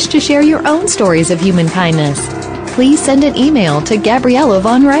 Perhaps you wish to share your own stories of human kindness. Please send an email to Gabriella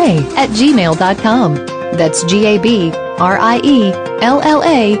Von Ray at gmail.com. That's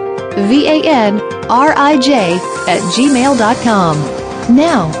GabrielleVanRij@gmail.com.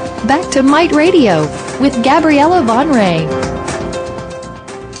 Now, back to Might Radio with Gabriella Von Ray.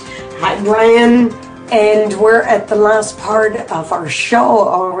 Hi, Brian. And we're at the last part of our show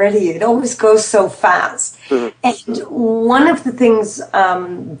already. It always goes so fast. Mm-hmm. And one of the things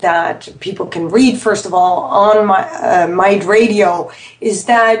that people can read, first of all, on Might Radio, is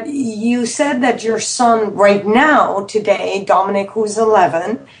that you said that your son right now, today, Dominic, who's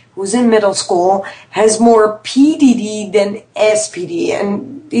 11, who's in middle school, has more PDD than SPD.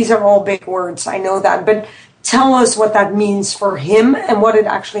 And these are all big words, I know that. But tell us what that means for him and what it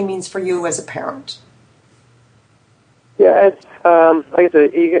actually means for you as a parent. Yeah, it's, like I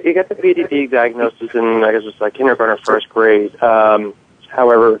said, you get the PDD diagnosis in, I guess it's like kindergarten or first grade.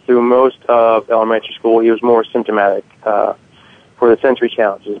 However, through most of elementary school, he was more symptomatic for the sensory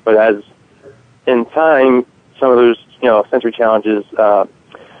challenges. But as in time, some of those, sensory challenges,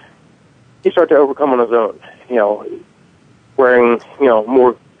 he started to overcome on his own. Wearing,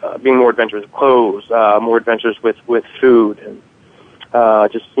 more, being more adventurous with clothes, more adventurous with food, and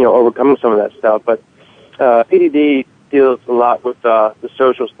just, overcoming some of that stuff. But PDD deals a lot with the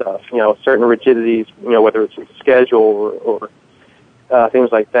social stuff, certain rigidities, whether it's a schedule or things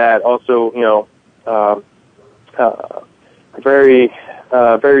like that. Also, very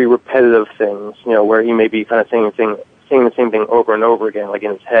repetitive things, where he may be kind of saying the same thing over and over again, like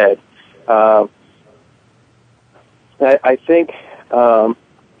in his head. I think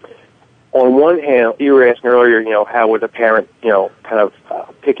on one hand, you were asking earlier, how would a parent, kind of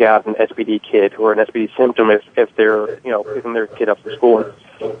pick out an SPD kid or an SPD symptom if they're, picking their kid up for school.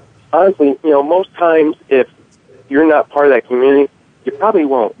 And honestly, most times if you're not part of that community, you probably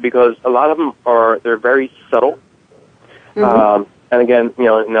won't, because a lot of them they're very subtle. Mm-hmm. And again,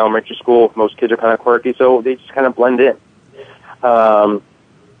 in elementary school, most kids are kind of quirky, so they just kind of blend in.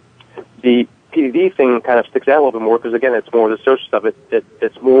 The PDD thing kind of sticks out a little bit more because, again, it's more of the social stuff.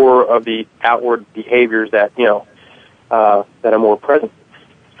 It's more of the outward behaviors that, that are more present.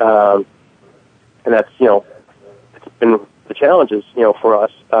 And that's, it's been the challenges, for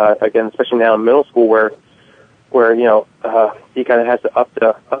us, again, especially now in middle school where he kind of has to up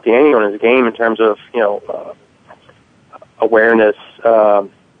the ante on his game in terms of, awareness.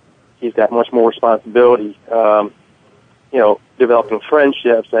 He's got much more responsibility, developing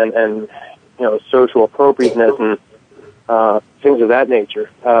friendships and social appropriateness and things of that nature.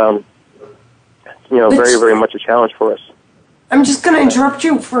 Very, very much a challenge for us. I'm just going to interrupt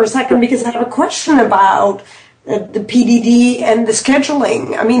you for a second because I have a question about the PDD and the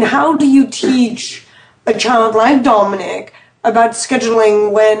scheduling. I mean, how do you teach a child like Dominic about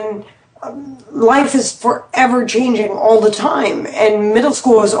scheduling when life is forever changing all the time, and middle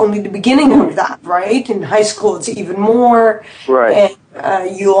school is only the beginning of that, right? In high school, it's even more. Right.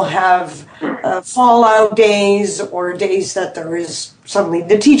 And you'll have fallout days or days that there is suddenly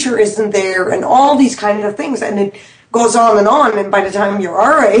the teacher isn't there, and all these kinds of things, and it goes on. And by the time you're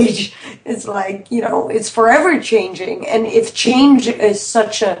our age, it's like, it's forever changing. And if change is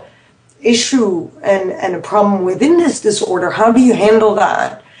such a issue and a problem within this disorder, how do you handle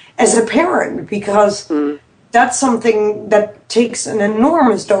that as a parent? Because that's something that takes an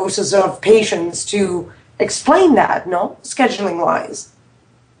enormous doses of patience to explain that, no? Scheduling-wise.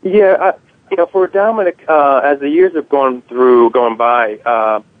 Yeah, for Dominic, as the years have gone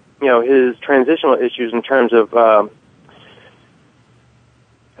by, his transitional issues in terms of,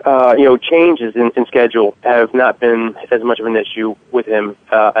 changes in schedule have not been as much of an issue with him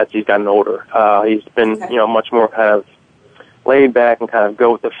as he's gotten older. He's been, much more kind of laid back and kind of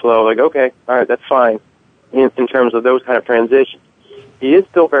go with the flow, like, okay, all right, that's fine, in terms of those kind of transitions. He is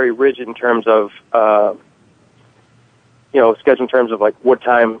still very rigid in terms of, schedule in terms of, like, what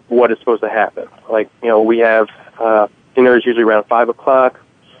time, what is supposed to happen. Like, we have dinners usually around 5 o'clock.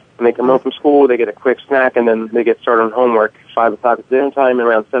 When they come home from school, they get a quick snack, and then they get started on homework. 5 o'clock is dinner time, and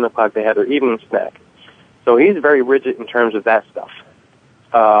around 7 o'clock they have their evening snack. So he's very rigid in terms of that stuff.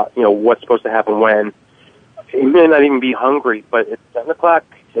 What's supposed to happen when. He may not even be hungry, but it's 7 o'clock,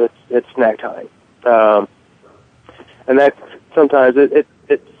 it's snack time. And that sometimes it's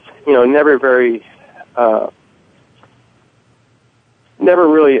never very never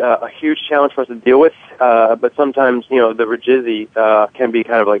really a huge challenge for us to deal with, but sometimes, the rigidity can be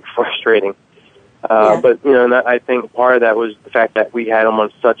kind of like frustrating. But, and I think part of that was the fact that we had him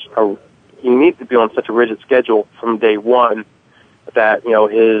on you need to be on such a rigid schedule from day one that,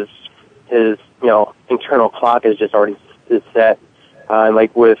 his internal clock is just already set. And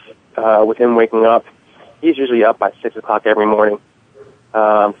like with him waking up, he's usually up by 6 o'clock every morning,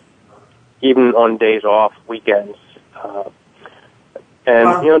 even on days off, weekends.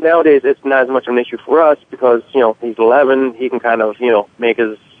 And, nowadays it's not as much of an issue for us because, he's 11, he can kind of, make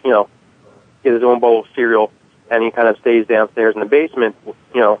his, get his own bowl of cereal, and he kind of stays downstairs in the basement,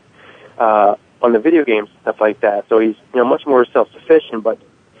 on the video games, stuff like that. So he's, much more self-sufficient, but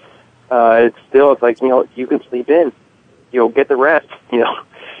it's like, you can sleep in, get the rest,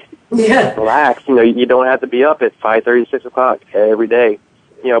 relax, you don't have to be up at 5:30, 6 o'clock every day,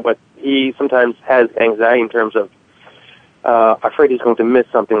 but he sometimes has anxiety in terms of, afraid he's going to miss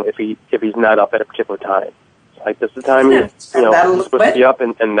something if he's not up at a particular time. Like, this is the time, he's supposed to be up,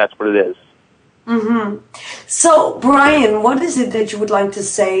 and that's what it is. Mm-hmm. So, Brian, what is it that you would like to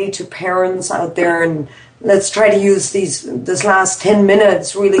say to parents out there? And let's try to use this last 10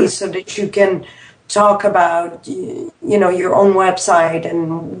 minutes really so that you can talk about, your own website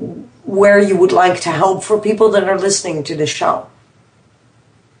and where you would like to help for people that are listening to the show.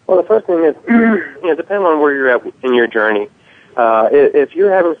 Well, the first thing is, depending on where you're at in your journey, if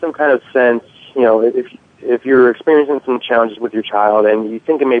you're having some kind of sense, if you're experiencing some challenges with your child and you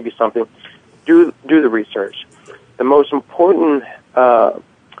think it may be something, do the research. The most important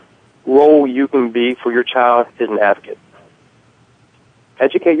role you can be for your child is an advocate.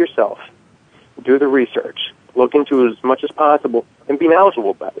 Educate yourself. Do the research. Look into as much as possible and be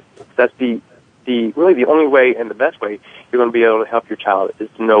knowledgeable about it. That's really the only way and the best way you're going to be able to help your child is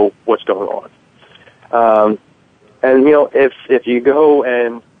to know what's going on. And if you go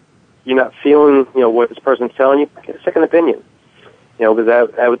and you're not feeling what this person's telling you, get a second opinion. Because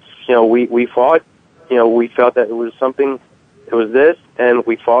that was we fought. We felt that it was something. It was this, and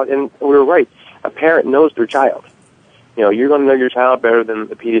we fought, and we were right. A parent knows their child. You're going to know your child better than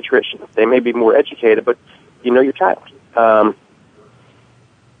the pediatrician. They may be more educated, but you know your child.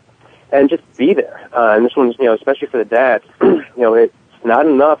 And just be there. And this one's, especially for the dads, it's not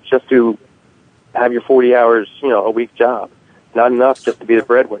enough just to have your 40 hours, a week job. Not enough just to be the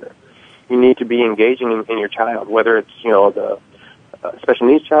breadwinner. You need to be engaging in your child, whether it's, the special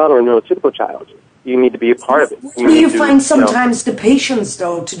needs child or a neurotypical child. You need to be a part of it. Do you find sometimes the patience,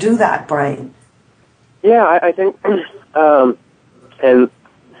 though, to do that, Brian? Yeah, I think, and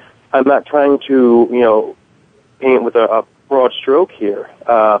I'm not trying to, paint with a broad stroke here,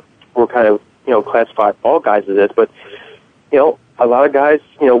 or kind of, classify all guys as this, but, a lot of guys,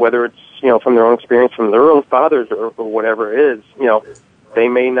 whether it's, from their own experience, from their own fathers or whatever it is, they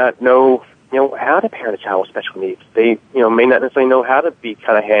may not know, how to parent a child with special needs. They, may not necessarily know how to be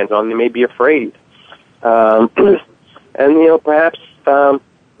kind of hands-on. They may be afraid. And, perhaps, to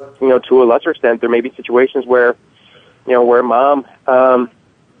a lesser extent, there may be situations where, where mom,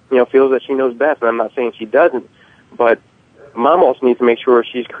 feels that she knows best. And I'm not saying she doesn't, but mom also needs to make sure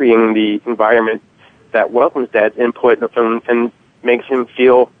she's creating the environment that welcomes dad's input and makes him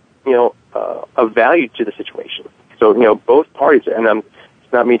feel, of value to the situation. So, both parties, and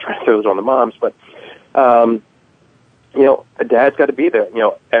it's not me trying to throw those on the moms, but, a dad's got to be there.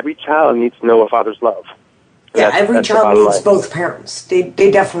 Every child needs to know a father's love. Yeah, every child needs both parents.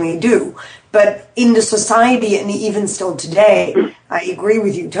 They definitely do. But in the society, and even still today, I agree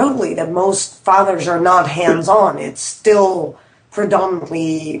with you totally that most fathers are not hands-on. It's still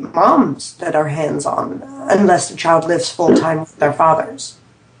predominantly moms that are hands-on, unless the child lives full-time with their fathers.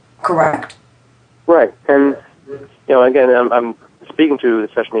 Correct? Right. And, again, I'm speaking to the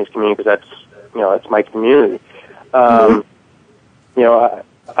special needs community because that's my community. I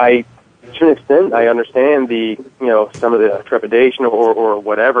to an extent, I understand the, some of the trepidation or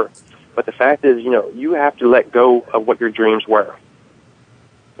whatever, but the fact is, you have to let go of what your dreams were.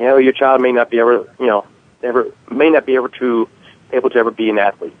 Your child may not be able to ever be an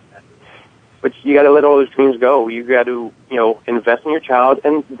athlete, but you got to let all those dreams go. You got to, invest in your child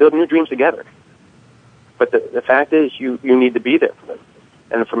and build new dreams together. But the fact is, you need to be there for them.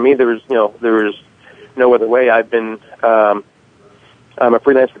 And for me, there was no other way. I'm a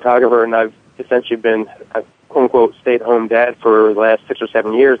freelance photographer, and I've essentially been a quote-unquote stay-at-home dad for the last 6 or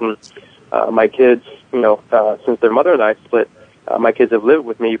 7 years. And my kids, since their mother and I split, my kids have lived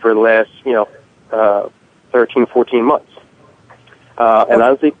with me for the last, 13, 14 months. And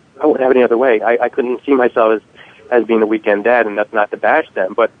honestly, I wouldn't have it any other way. I couldn't see myself as being a weekend dad, and that's not to bash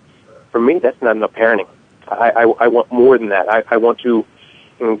them. But for me, that's not enough parenting. I want more than that. I want to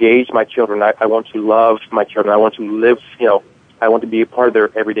engage my children. I want to love my children. I want to live, I want to be a part of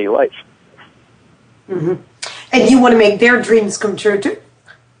their everyday life. Mm-hmm. And you want to make their dreams come true, too?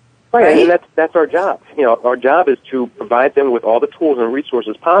 Right, and that's our job. Our job is to provide them with all the tools and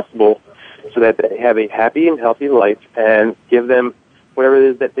resources possible so that they have a happy and healthy life and give them whatever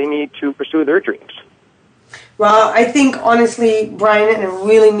it is that they need to pursue their dreams. Well, I think, honestly, Brian, and I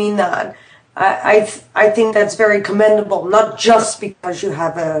really mean that, I think that's very commendable, not just because you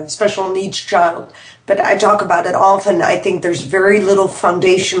have a special needs child, but I talk about it often. I think there's very little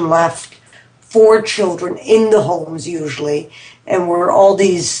foundation left for children in the homes usually, and we're all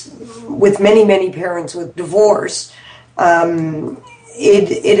these, with many, many parents with divorce,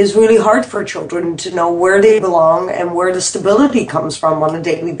 it is really hard for children to know where they belong and where the stability comes from on a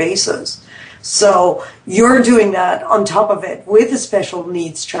daily basis. So you're doing that on top of it with a special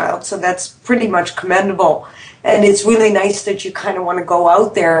needs child, so that's pretty much commendable. And it's really nice that you kind of want to go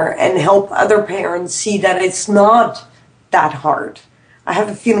out there and help other parents see that it's not that hard. I have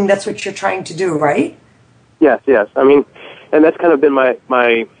a feeling that's what you're trying to do, right? Yes. I mean, and that's kind of been my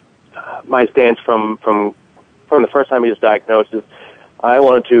stance from the first time he was diagnosed. Is I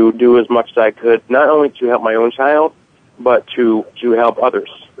wanted to do as much as I could, not only to help my own child, but to help others.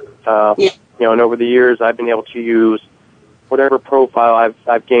 And over the years, I've been able to use whatever profile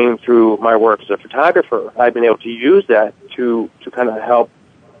I've gained through my work as a photographer. I've been able to use that to kind of help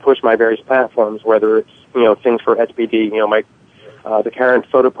push my various platforms, whether it's things for SPD. The current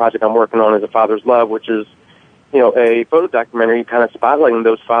photo project I'm working on is A Father's Love, which is a photo documentary kind of spotlighting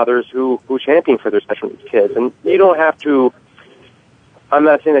those fathers who champion for their special needs kids. And you don't have to. I'm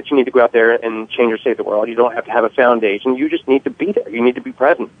not saying that you need to go out there and change or save the world. You don't have to have a foundation. You just need to be there. You need to be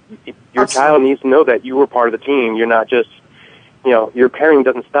present. Your child needs to know that you were part of the team. You're not just, your parenting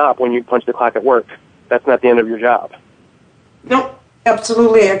doesn't stop when you punch the clock at work. That's not the end of your job. No,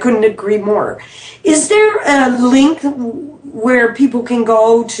 absolutely. I couldn't agree more. Is there a link where people can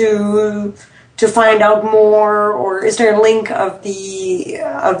go to find out more, or is there a link of the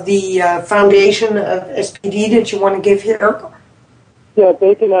foundation of SPD that you want to give here? Yeah,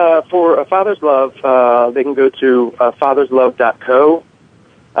 they can, for A Father's Love, they can go to fatherslove.co,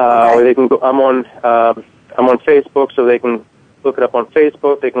 or they can go, I'm on Facebook, so they can look it up on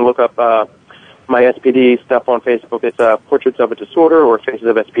Facebook. They can look up my SPD stuff on Facebook. It's Portraits of a Disorder or Faces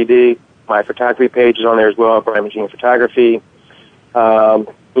of SPD. My photography page is on there as well, Brian Machine Photography.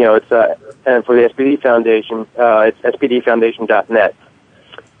 It's and for the SPD Foundation, it's spdfoundation.net.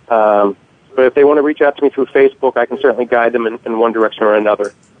 But if they want to reach out to me through Facebook, I can certainly guide them in one direction or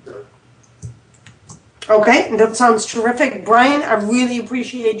another. Okay, that sounds terrific. Brian, I really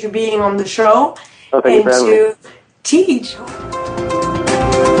appreciate you being on the show thank you for having me. Teach.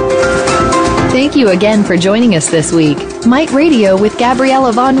 Thank you again for joining us this week. Mite Radio with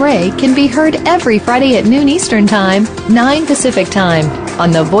Gabriella Von Ray can be heard every Friday at noon Eastern Time, 9 Pacific Time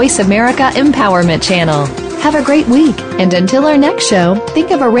on the Voice America Empowerment Channel. Have a great week, and until our next show, think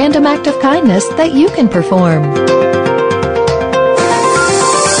of a random act of kindness that you can perform.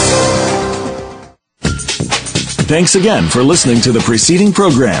 Thanks again for listening to the preceding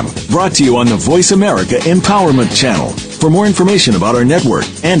program, brought to you on the Voice America Empowerment Channel. For more information about our network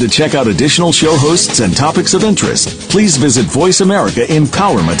and to check out additional show hosts and topics of interest, please visit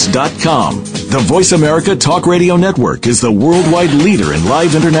voiceamericaempowerment.com. The Voice America Talk Radio Network is the worldwide leader in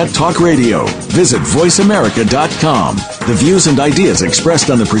live Internet talk radio. Visit voiceamerica.com. The views and ideas expressed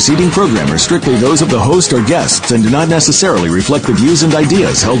on the preceding program are strictly those of the host or guests and do not necessarily reflect the views and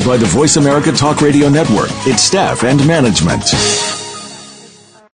ideas held by the Voice America Talk Radio Network, its staff, and management.